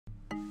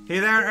Hey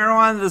there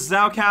everyone, this is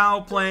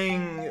Cow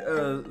playing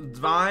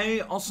Zwei,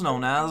 also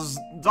known as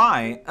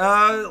Zwei.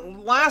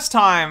 Last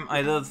time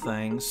I did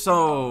things,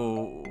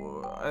 so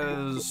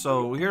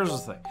here's the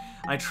thing.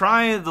 I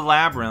tried the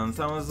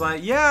labyrinth, I was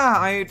like, yeah,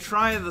 I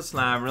tried this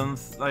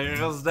labyrinth,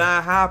 does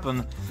that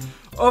happen?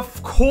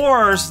 Of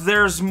course,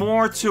 there's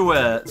more to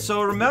it.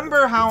 So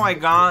remember how I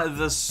got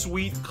this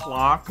sweet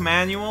clock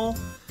manual?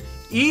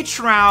 Each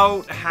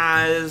route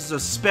has a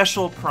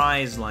special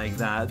prize like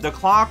that. The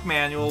clock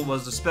manual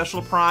was the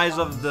special prize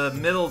of the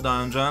middle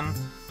dungeon.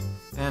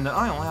 And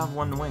I only have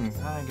one wing.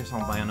 I guess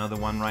I'll buy another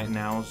one right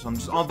now. So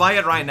I'll buy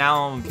it right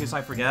now in case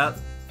I forget.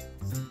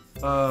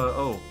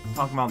 Oh,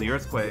 talking about the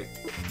earthquake.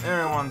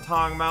 Everyone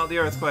talking about the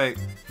earthquake.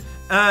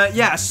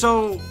 Yeah,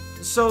 so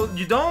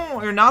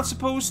you're not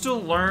supposed to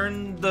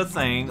learn the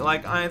thing.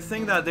 Like, I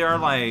think that they are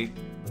like,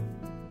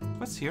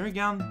 what's here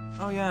again?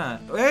 Oh yeah,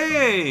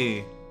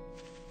 hey!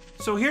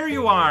 So here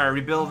you are,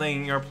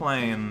 rebuilding your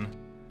plane.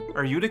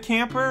 Are you the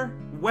camper?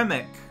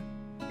 Wemmick.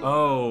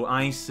 Oh,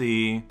 I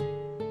see.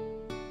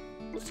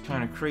 It's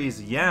kind of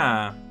crazy,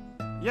 yeah.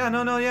 Yeah,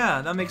 no,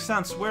 yeah, that makes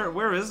sense.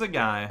 Where is the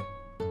guy?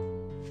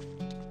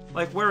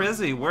 Like, where is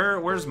he?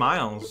 Where's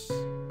Miles?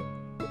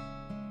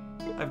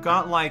 I've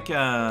got like,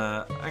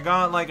 I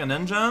got like an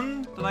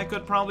engine that I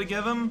could probably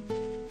give him.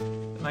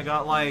 And I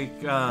got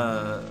like,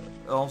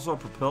 also a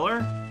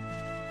propeller.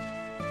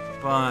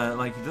 But,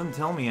 like, he didn't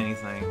tell me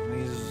anything.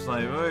 He's just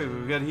like, oh,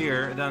 we get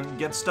here, and then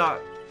get stuck.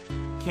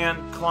 Can't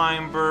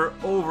climb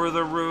over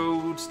the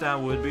roots,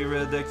 that would be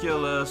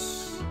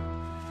ridiculous.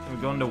 Can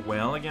we go into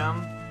whale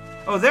again?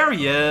 Oh, there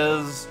he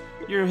is!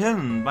 You're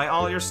hidden by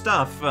all your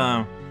stuff.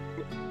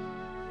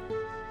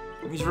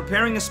 He's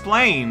repairing his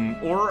plane,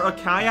 or a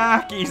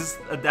kayak, he's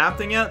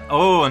adapting it.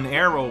 Oh, an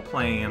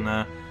aeroplane.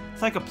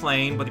 It's like a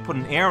plane, but he put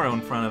an arrow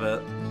in front of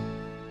it.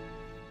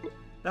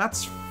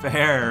 That's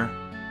fair.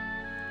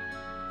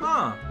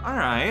 Huh,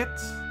 alright.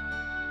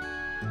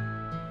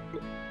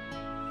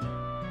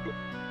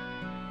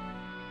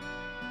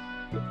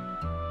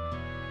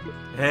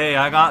 Hey,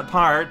 I got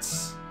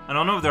parts. I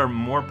don't know if there are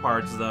more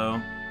parts,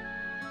 though.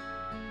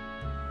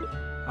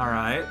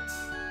 Alright.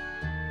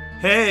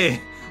 Hey,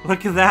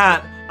 look at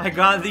that! I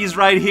got these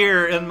right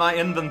here in my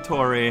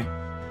inventory.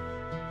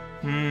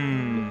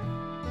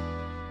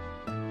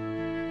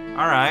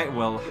 Alright,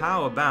 well,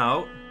 how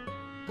about...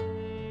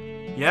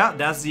 Yeah,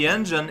 that's the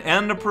engine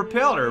and the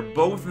propeller,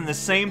 both in the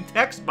same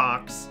text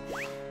box.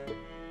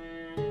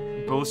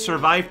 Both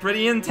survive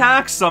pretty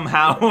intact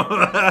somehow.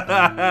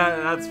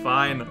 That's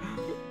fine.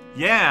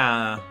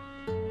 Yeah.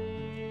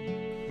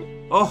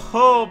 Oh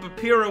ho,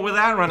 Papiro with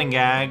that running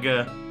gag.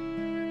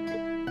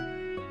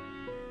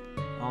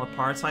 All the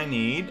parts I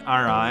need.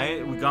 All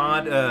right, we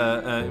got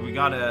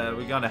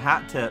a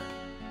hat tip.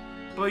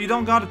 But you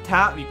don't got a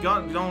tap. You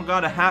don't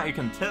got a hat you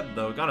can tip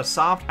though. You got a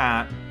soft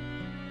hat.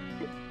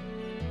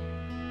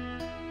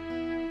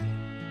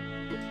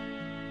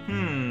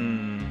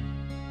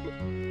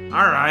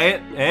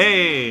 Alright,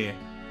 hey!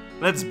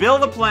 Let's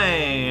build a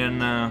plane!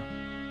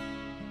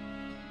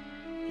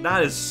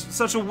 That is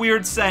such a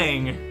weird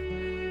saying.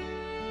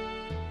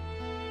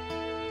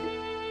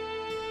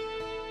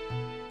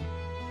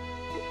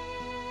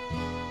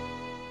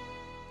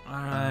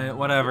 Alright,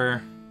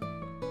 whatever.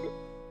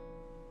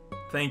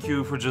 Thank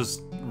you for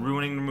just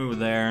ruining the mood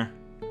there.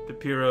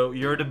 Papiro,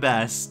 you're the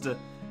best.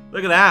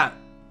 Look at that!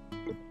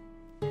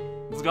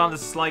 It's got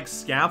this, like,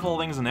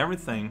 scaffoldings and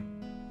everything.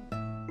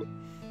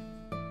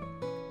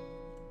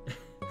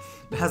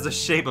 It has the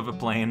shape of a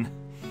plane.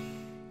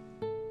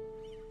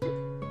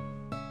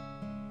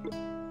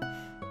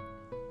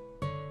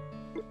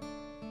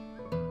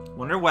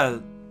 Wonder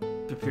what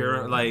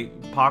Papiro, like,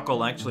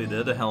 Pockle actually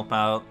did to help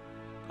out.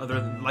 Other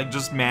than, like,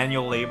 just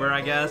manual labor,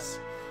 I guess.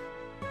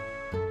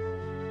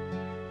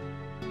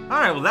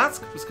 Alright, well that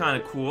was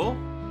kind of cool.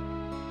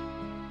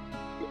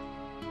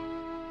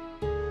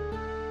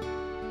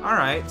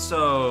 Alright,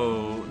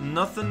 so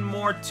nothing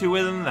more to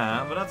it than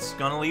that, but that's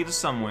gonna lead us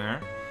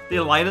somewhere. They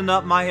lightened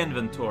up my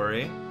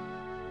inventory.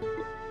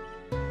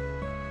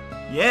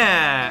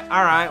 Yeah!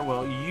 Alright,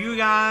 well, you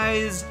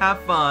guys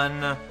have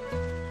fun.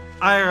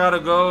 I gotta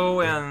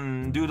go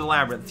and do the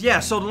labyrinth.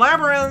 Yeah, so the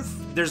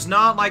labyrinth, there's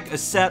not like a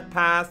set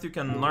path you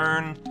can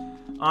learn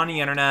on the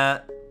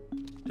internet.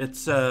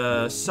 It's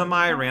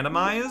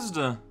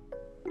semi-randomized.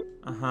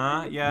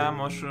 Yeah,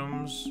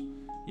 mushrooms.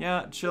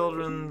 Yeah,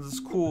 children's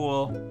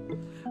cool.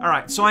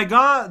 Alright, so I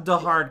got the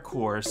hard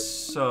course,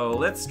 so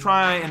let's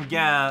try and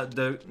get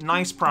the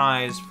nice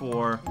prize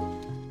for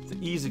the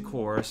easy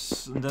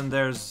course. And then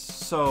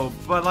there's,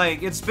 but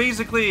like, it's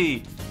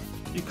basically,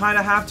 you kind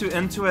of have to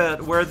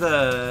intuit where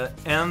the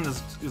end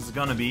is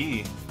gonna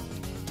be.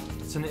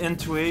 It's an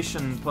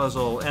intuition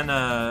puzzle, and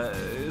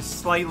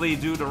slightly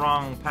do the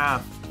wrong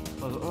path.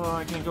 Oh,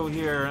 I can go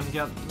here and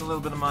get a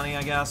little bit of money,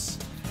 I guess.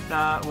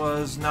 That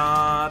was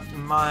not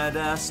my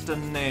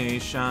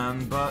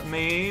destination, but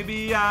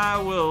maybe I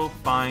will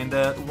find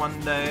it one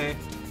day.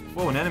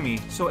 Whoa, an enemy.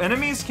 So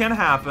enemies can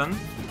happen.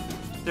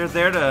 They're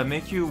there to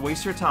make you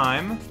waste your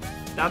time.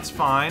 That's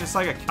fine. It's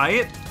like a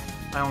kite.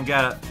 I don't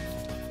get it.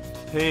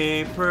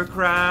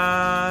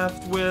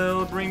 Papercraft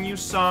will bring you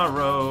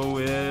sorrow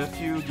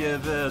if you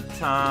give it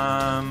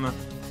time.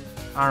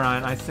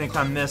 Alright, I think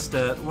I missed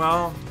it.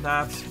 Well,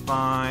 that's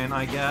fine,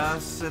 I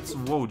guess. It's...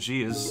 Whoa,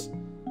 jeez.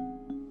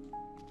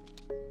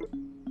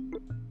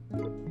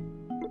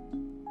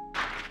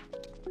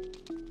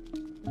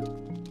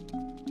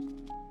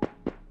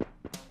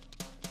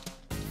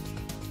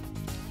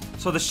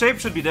 So the shape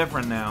should be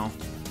different now.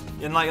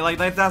 And like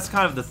that's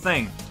kind of the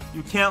thing.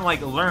 You can't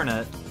like learn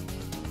it.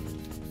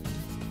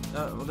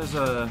 Well, there's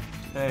a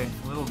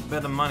little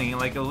bit of money,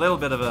 like a little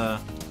bit of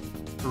a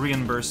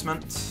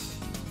reimbursement.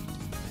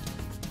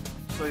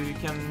 So you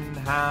can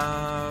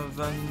have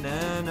an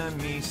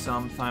enemy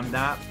sometime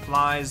that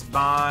flies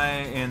by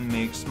and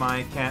makes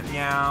my cat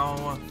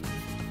meow.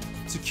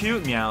 It's a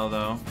cute meow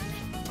though.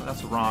 Oh,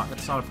 that's a rock.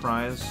 That's not a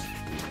prize.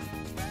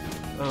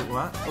 Oh,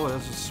 what? Oh,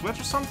 there's a switch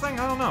or something?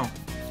 I don't know.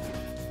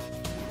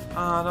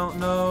 I don't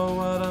know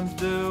what I'm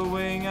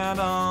doing at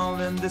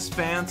all in this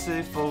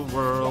fanciful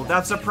world.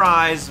 That's a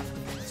prize.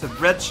 It's a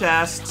red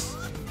chest.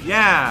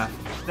 Yeah.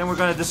 Then we're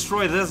gonna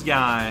destroy this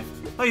guy.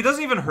 Oh, he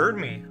doesn't even hurt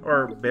me.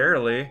 Or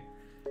barely.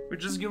 We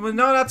just give...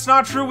 No, that's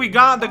not true. We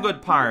got the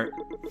good part.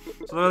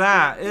 So look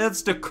at that.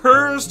 It's the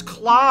cursed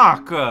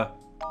clock.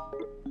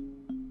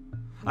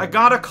 I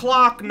got a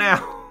clock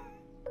now.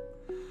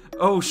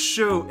 Oh,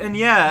 shoot. And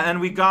yeah,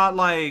 and we got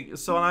like...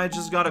 So I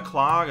just got a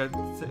clock.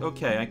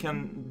 Okay, I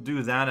can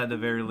do that at the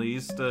very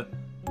least.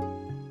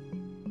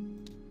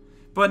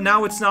 But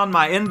now it's not in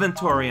my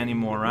inventory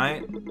anymore,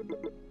 right?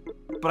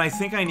 But I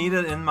think I need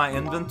it in my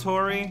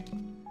inventory.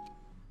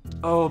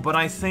 Oh, but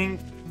I think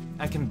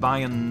I can buy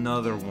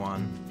another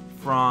one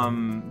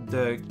from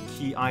the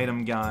key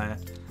item guy.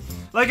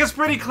 Like, it's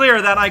pretty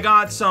clear that I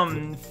got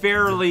some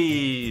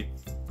fairly...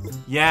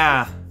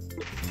 Yeah.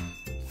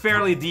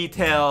 Fairly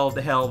detailed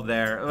help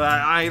there.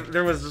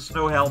 There was just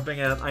no helping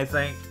it, I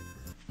think.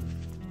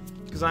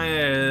 Because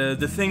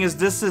the thing is,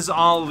 this is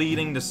all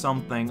leading to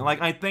something.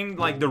 Like, I think,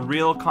 like, the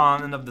real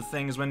content of the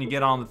thing is when you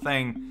get on the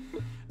thing.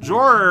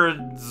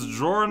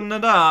 Jordan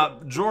it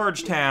up,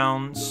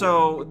 Georgetown.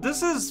 So,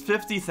 this is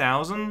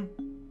 50,000.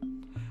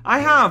 I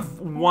have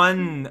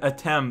one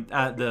attempt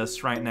at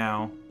this right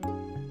now.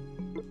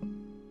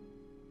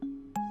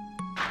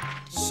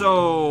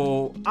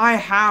 So, I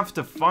have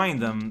to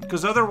find them,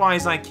 because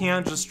otherwise I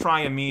can't just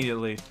try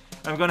immediately.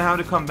 I'm gonna have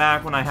to come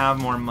back when I have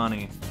more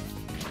money.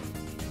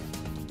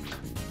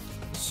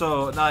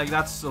 So, like,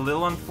 that's a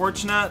little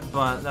unfortunate,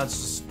 but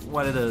that's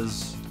what it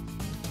is.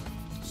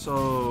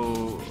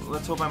 So,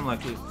 let's hope I'm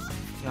lucky.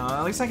 Yeah,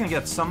 at least I can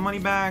get some money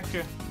back.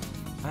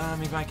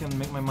 Maybe I can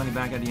make my money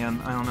back at the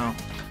end. I don't know.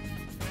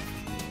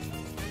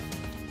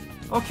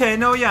 Okay,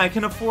 no, yeah, I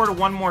can afford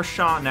one more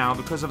shot now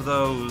because of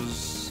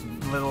those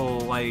little,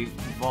 like,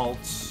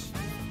 vaults.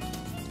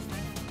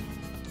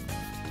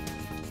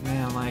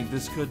 Man, like,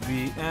 this could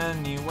be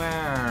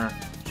anywhere.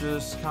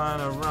 Just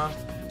kind of run.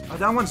 Oh,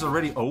 that one's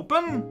already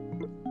open?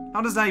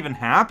 How does that even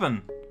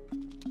happen?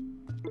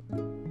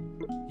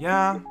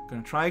 Yeah,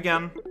 gonna try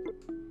again.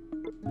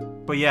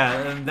 But yeah,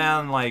 and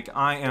then, like,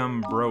 I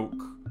am broke.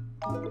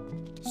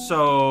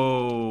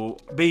 So,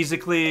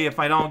 basically, if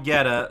I don't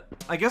get it,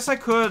 I guess I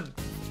could...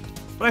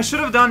 What I should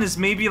have done is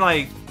maybe,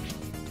 like,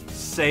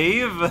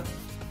 save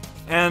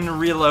and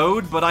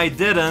reload, but I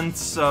didn't,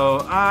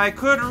 so I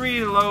could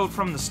reload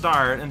from the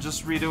start and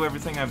just redo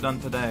everything I've done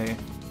today,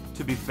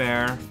 to be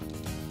fair.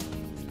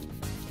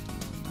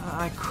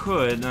 I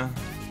could.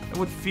 It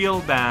would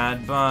feel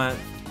bad, but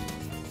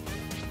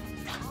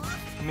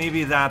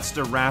maybe that's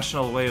the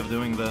rational way of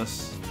doing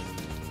this.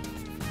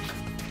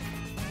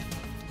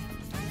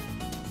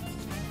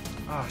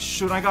 Ah,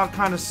 shoot, I got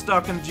kind of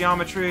stuck in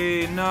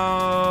geometry.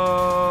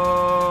 No.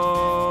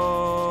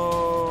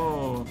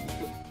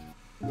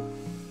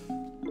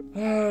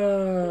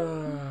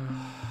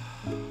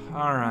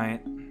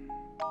 Alright.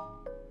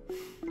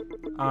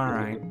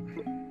 Alright.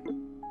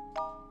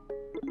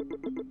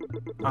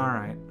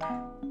 Alright.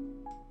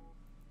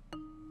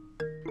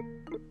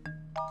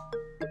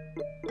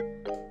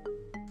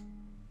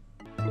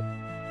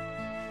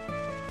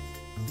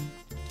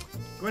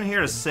 Go in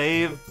here to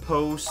save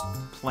post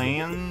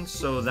playing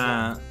so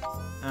that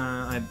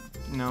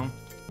you know.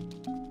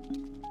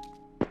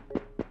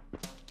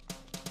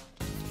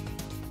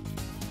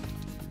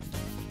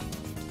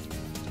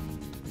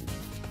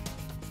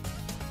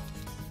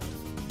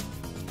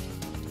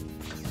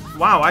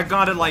 Wow, I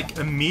got it like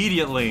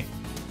immediately.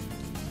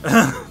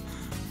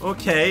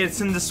 Okay, it's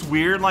in this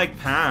weird like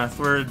path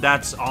where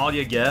that's all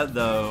you get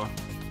though.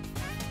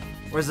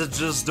 Or is it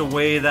just the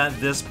way that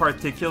this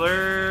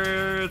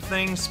particular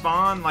thing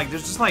spawned? Like,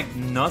 there's just, like,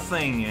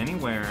 nothing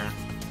anywhere.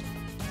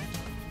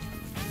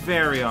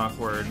 Very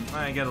awkward.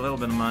 I get a little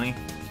bit of money.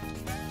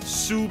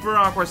 Super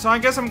awkward. So I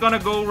guess I'm gonna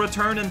go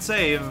return and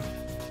save.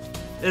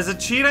 Is it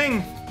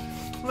cheating?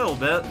 A little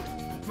bit.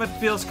 But it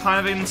feels kind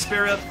of in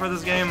spirit for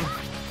this game.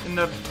 In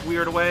a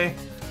weird way.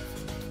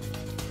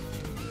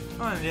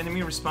 Oh, an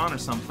enemy respawn or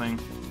something.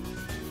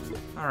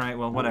 Alright,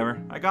 well,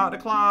 whatever. I got the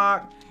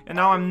clock! And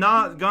now I'm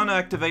not gonna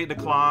activate the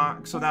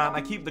clock, so that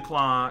I keep the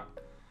clock.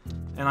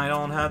 And I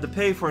don't have to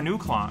pay for a new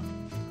clock.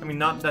 I mean,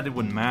 not that it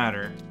wouldn't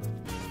matter.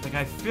 Like,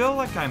 I feel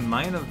like I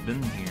might have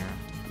been here.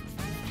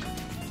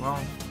 Well,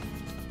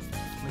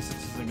 at least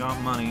it's I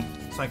got money,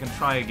 so I can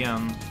try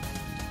again.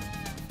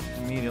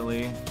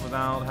 Immediately,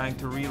 without having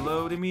to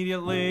reload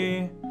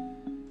immediately.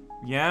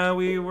 Yeah,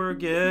 we were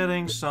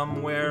getting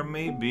somewhere,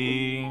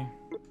 maybe.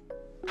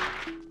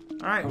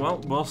 Alright, well,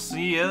 we'll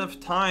see if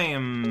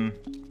time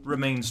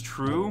remains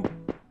true.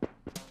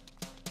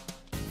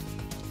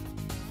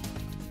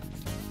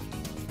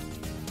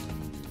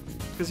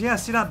 Because, yeah,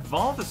 see, that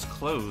vault is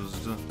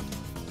closed.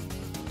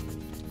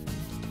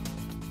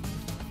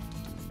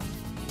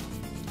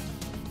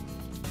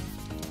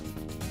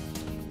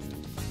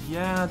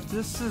 Yeah,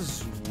 this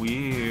is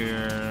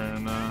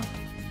weird.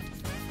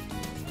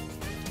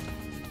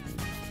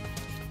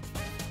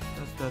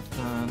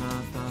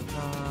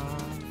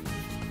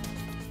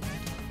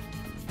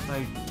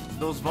 Like,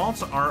 those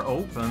vaults are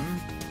open.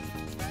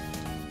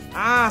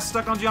 Ah,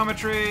 stuck on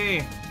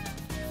geometry!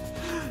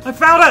 I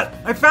found it!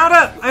 I found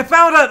it! I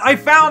found it! I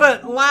found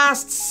it!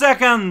 Last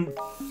second!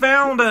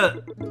 Found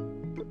it!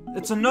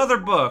 It's another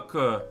book.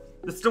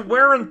 It's the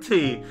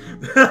warranty.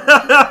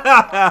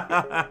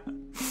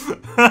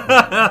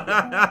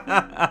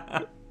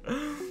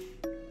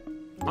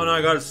 Oh no,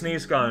 I got a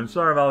sneeze gun.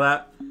 Sorry about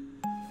that.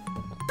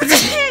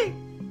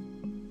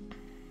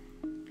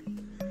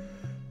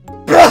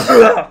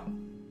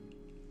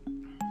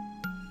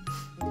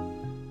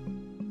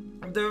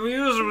 The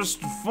user's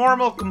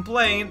formal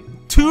complaint.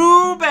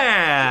 Too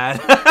bad.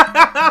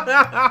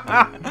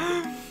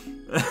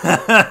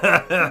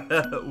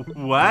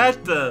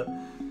 What?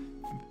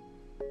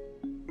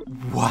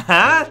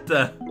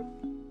 What?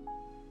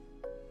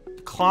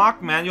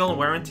 Clock, manual,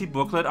 warranty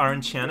booklet are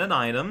enchanted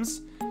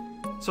items.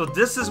 So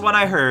this is what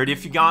I heard.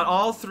 If you got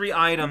all 3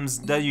 items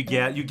that you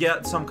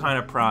get some kind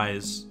of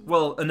prize.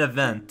 Well, an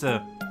event.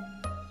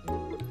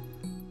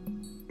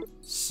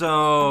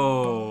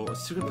 So,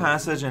 secret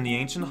passage in the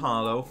ancient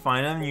hollow.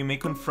 Find him, you may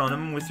confront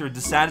him with your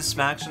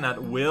dissatisfaction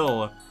at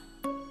will.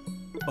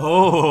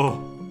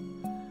 Oh.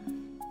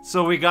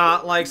 So we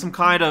got like some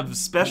kind of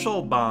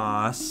special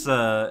boss.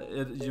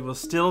 You will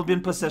still be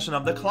in possession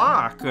of the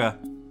clock.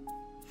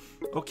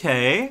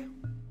 Okay.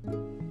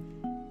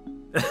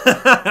 So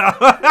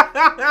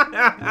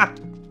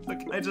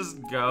can I just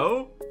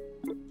go?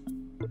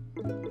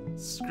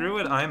 Screw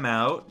it, I'm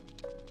out.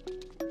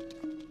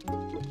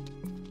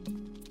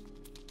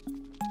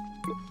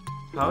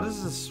 How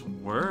does this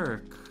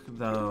work,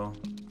 though?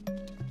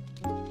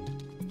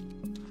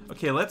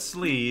 Okay, let's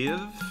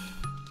leave.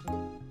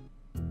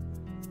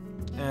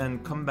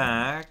 And come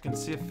back and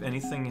see if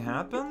anything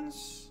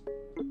happens?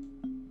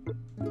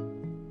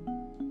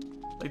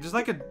 Like, there's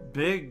like a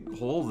big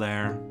hole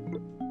there.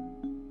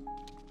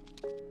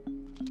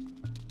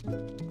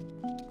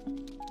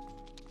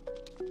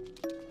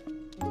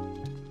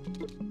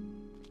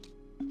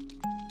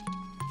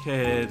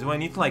 Okay, do I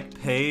need to like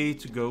pay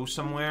to go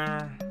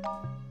somewhere?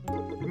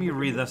 Let me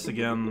read this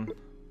again.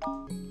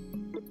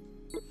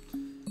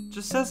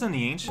 Just says in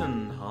the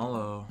ancient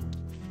hollow.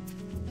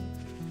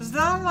 Is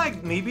that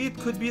like, maybe it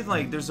could be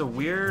like there's a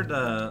weird,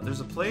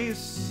 there's a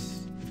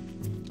place.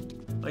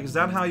 Like, is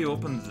that how you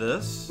open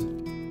this?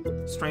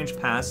 Strange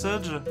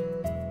passage?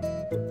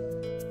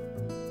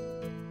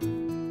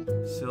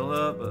 Sealed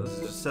up? It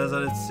just says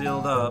that it's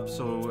sealed up,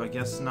 so I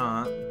guess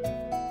not.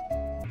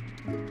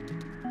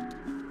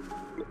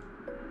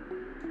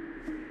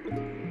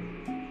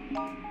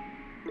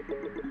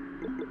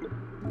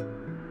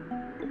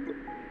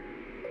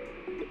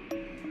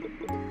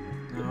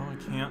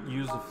 Can't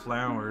use the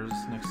flowers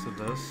next to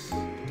this.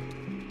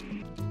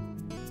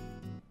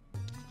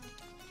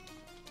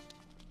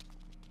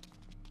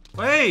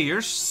 Hey,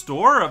 your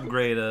store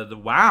upgraded.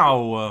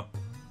 Wow.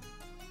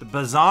 The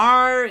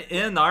Bazaar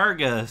in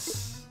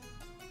Argus.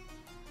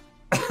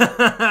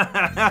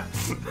 I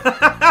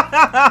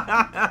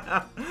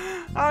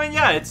mean,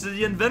 yeah, it's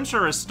the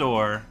adventurous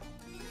store.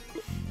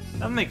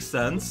 That makes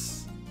sense.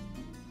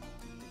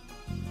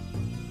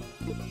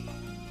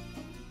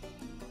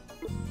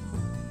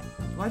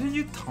 Why did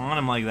you taunt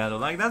him like that?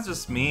 Like, that's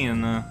just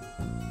mean.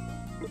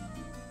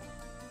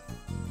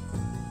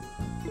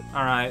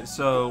 Alright,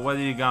 so what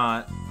do you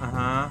got?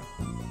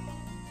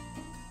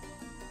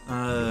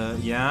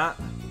 Yeah.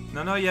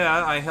 No,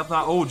 yeah, I helped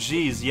out. Oh,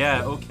 geez,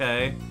 yeah,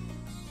 okay.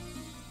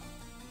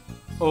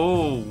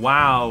 Oh,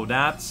 wow,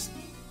 that's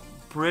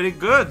pretty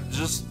good.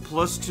 Just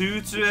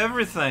 +2 to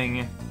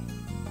everything.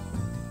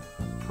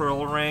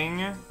 Pearl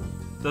ring.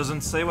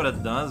 Doesn't say what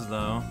it does,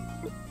 though.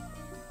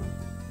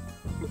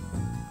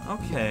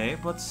 Okay,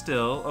 but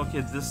still, okay,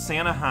 this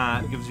Santa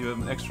hat gives you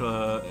an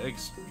extra, you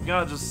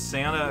got just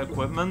Santa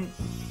equipment.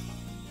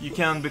 You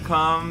can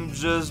become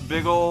just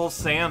big ol'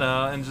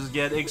 Santa and just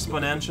get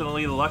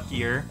exponentially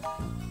luckier.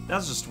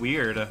 That's just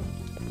weird.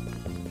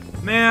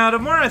 Man, the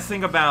more I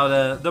think about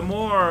it, the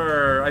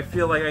more I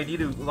feel like I need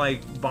to,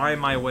 like, buy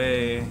my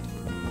way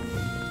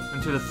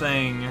into the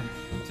thing,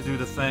 to do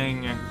the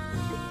thing.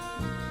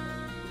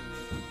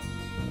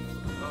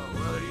 Oh,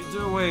 what are you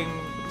doing?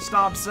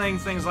 Stop saying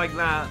things like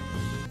that.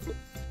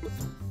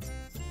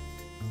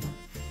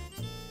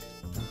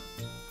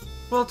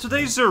 Well,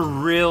 today's a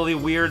really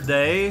weird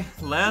day.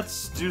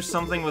 Let's do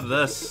something with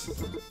this.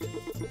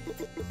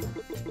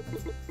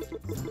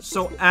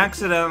 So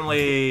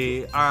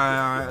accidentally,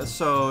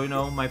 so, you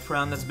know, my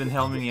friend that's been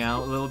helping me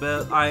out a little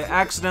bit, I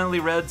accidentally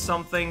read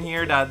something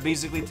here that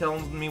basically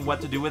tells me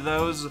what to do with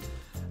those.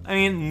 I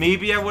mean,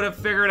 maybe I would have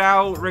figured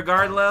out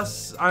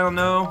regardless. I don't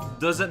know.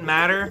 Does it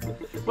matter?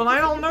 Well, I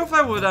don't know if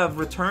I would have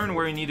returned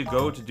where you need to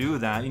go to do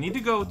that. You need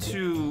to go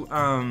to,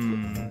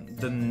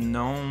 the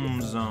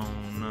gnome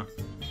zone.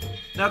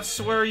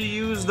 That's where you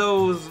use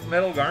those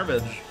metal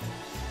garbage.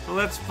 So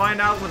let's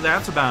find out what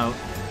that's about.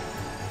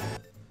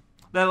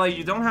 That, like,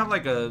 you don't have,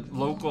 like, a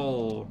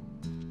local,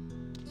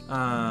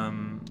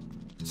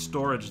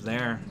 storage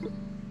there.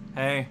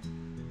 Hey.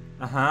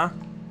 Uh-huh.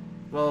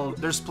 Well,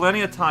 there's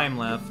plenty of time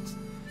left.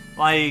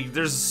 Like,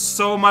 there's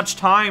so much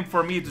time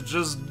for me to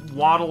just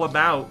waddle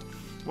about.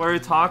 What are you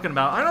talking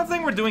about? I don't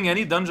think we're doing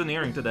any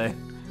dungeoneering today.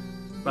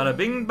 Bada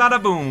bing,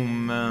 bada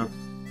boom.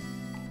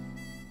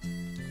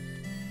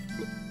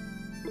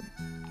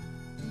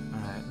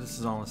 Alright, this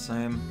is all the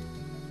same.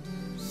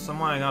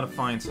 Someone I gotta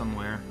find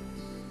somewhere.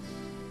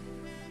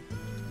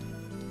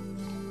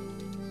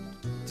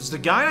 Does the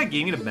guy that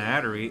gave me the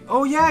battery...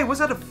 Oh yeah, he was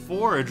at a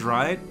forge,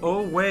 right?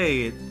 Oh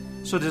wait.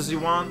 So does he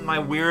want my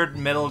weird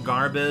metal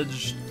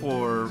garbage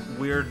for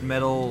weird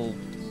metal...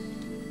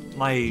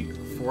 like,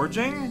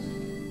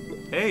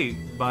 forging? Hey,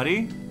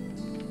 buddy.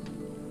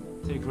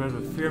 Take rid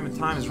of fear, my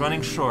time is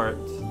running short.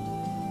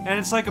 And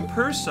it's like a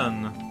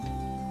person.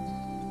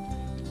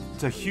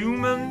 It's a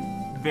human,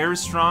 very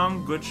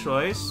strong, good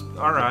choice.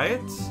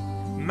 Alright.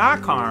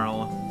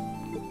 Makarl.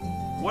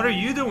 What are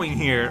you doing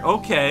here?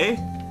 Okay.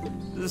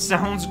 This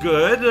sounds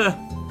good.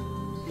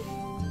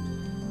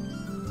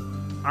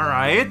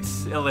 Alright.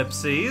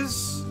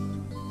 Ellipses.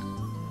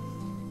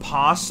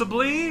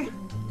 Possibly?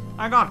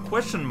 I got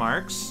question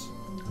marks.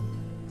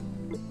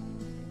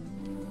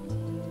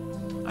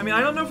 I mean,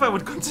 I don't know if I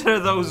would consider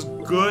those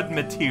good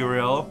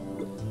material.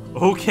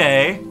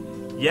 Okay.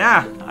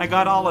 Yeah, I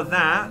got all of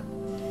that.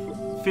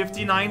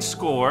 59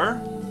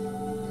 score.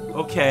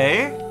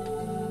 Okay.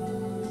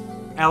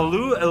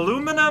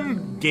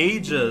 Aluminum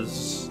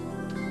gauges.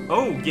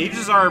 Oh,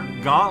 gauges are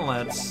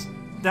gauntlets.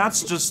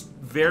 That's just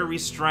very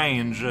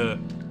strange.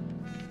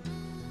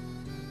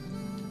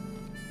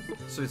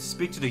 So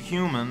speak to the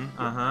human.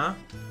 Uh-huh.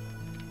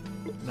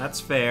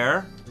 That's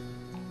fair.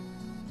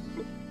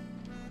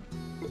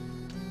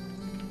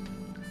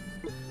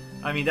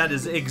 I mean, that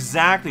is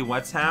exactly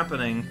what's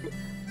happening.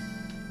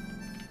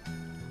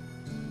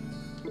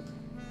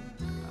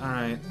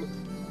 Alright.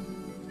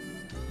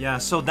 Yeah,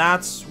 so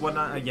that's what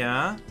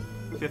yeah.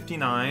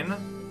 59.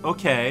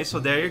 Okay, so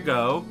there you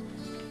go.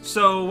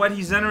 So what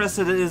he's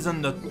interested in is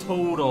in the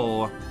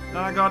total.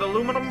 I got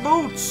aluminum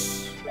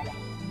boots!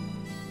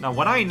 Now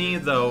what I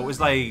need, though, is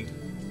like...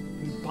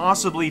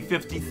 possibly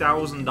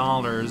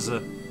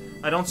 $50,000.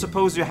 I don't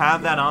suppose you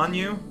have that on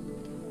you?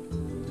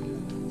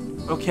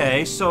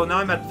 Okay, so now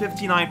I'm at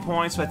 59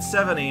 points, so at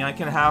 70 I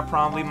can have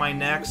probably my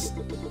next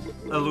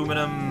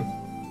aluminum...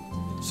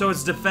 So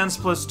it's defense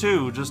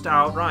 +2, just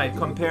outright,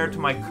 compared to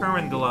my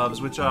current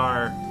gloves, which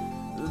are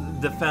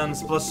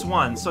defense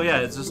 +1. So yeah,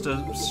 it's just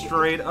a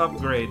straight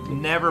upgrade.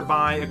 Never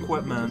buy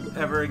equipment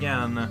ever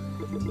again.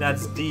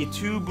 That's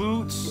D2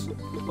 boots.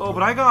 Oh,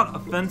 but I got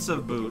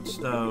offensive boots,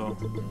 though.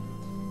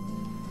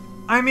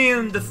 I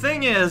mean, the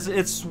thing is,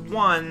 it's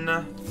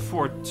 1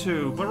 for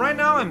 2, but right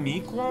now I'm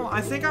equal.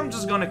 I think I'm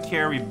just gonna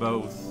carry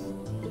both.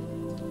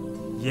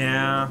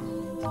 Yeah.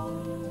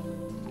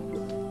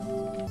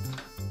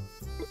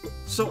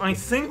 So I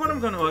think what I'm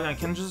gonna... I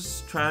can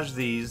just trash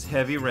these.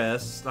 Heavy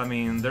rest. I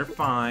mean, they're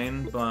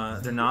fine,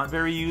 but they're not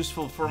very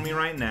useful for me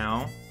right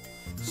now.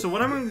 So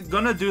what I'm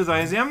gonna do, though,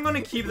 is I'm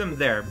gonna keep them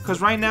there, because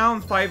right now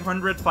I'm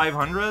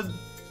 500-500 in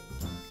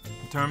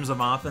terms of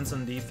offense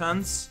and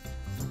defense.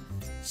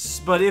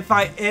 But if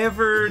I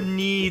ever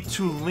need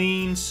to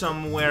lean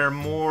somewhere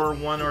more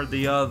one or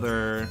the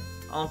other,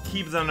 I'll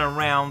keep them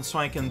around so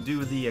I can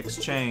do the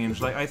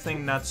exchange. Like, I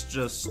think that's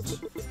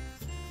just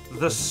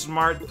the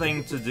smart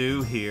thing to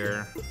do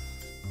here.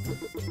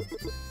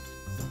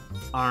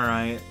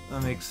 Alright,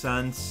 that makes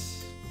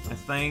sense, I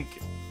think.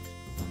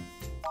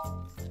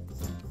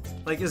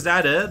 Like, is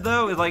that it,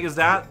 though? Like, is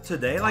that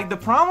today? Like, the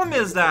problem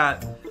is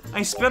that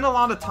I spend a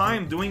lot of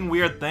time doing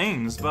weird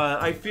things,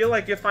 but I feel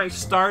like if I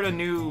start a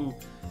new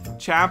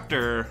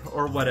chapter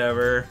or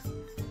whatever,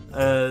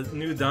 a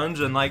new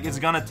dungeon, like, it's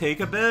gonna take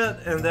a bit,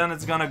 and then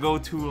it's gonna go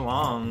too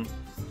long.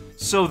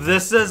 So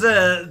this is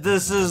it.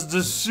 This is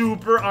the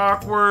super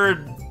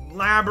awkward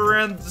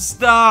labyrinth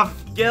stuff.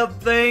 Get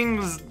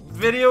things.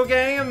 Video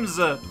games.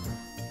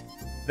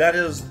 That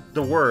is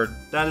the word.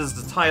 That is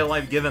the title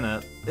I've given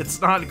it. It's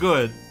not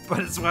good, but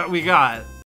it's what we got.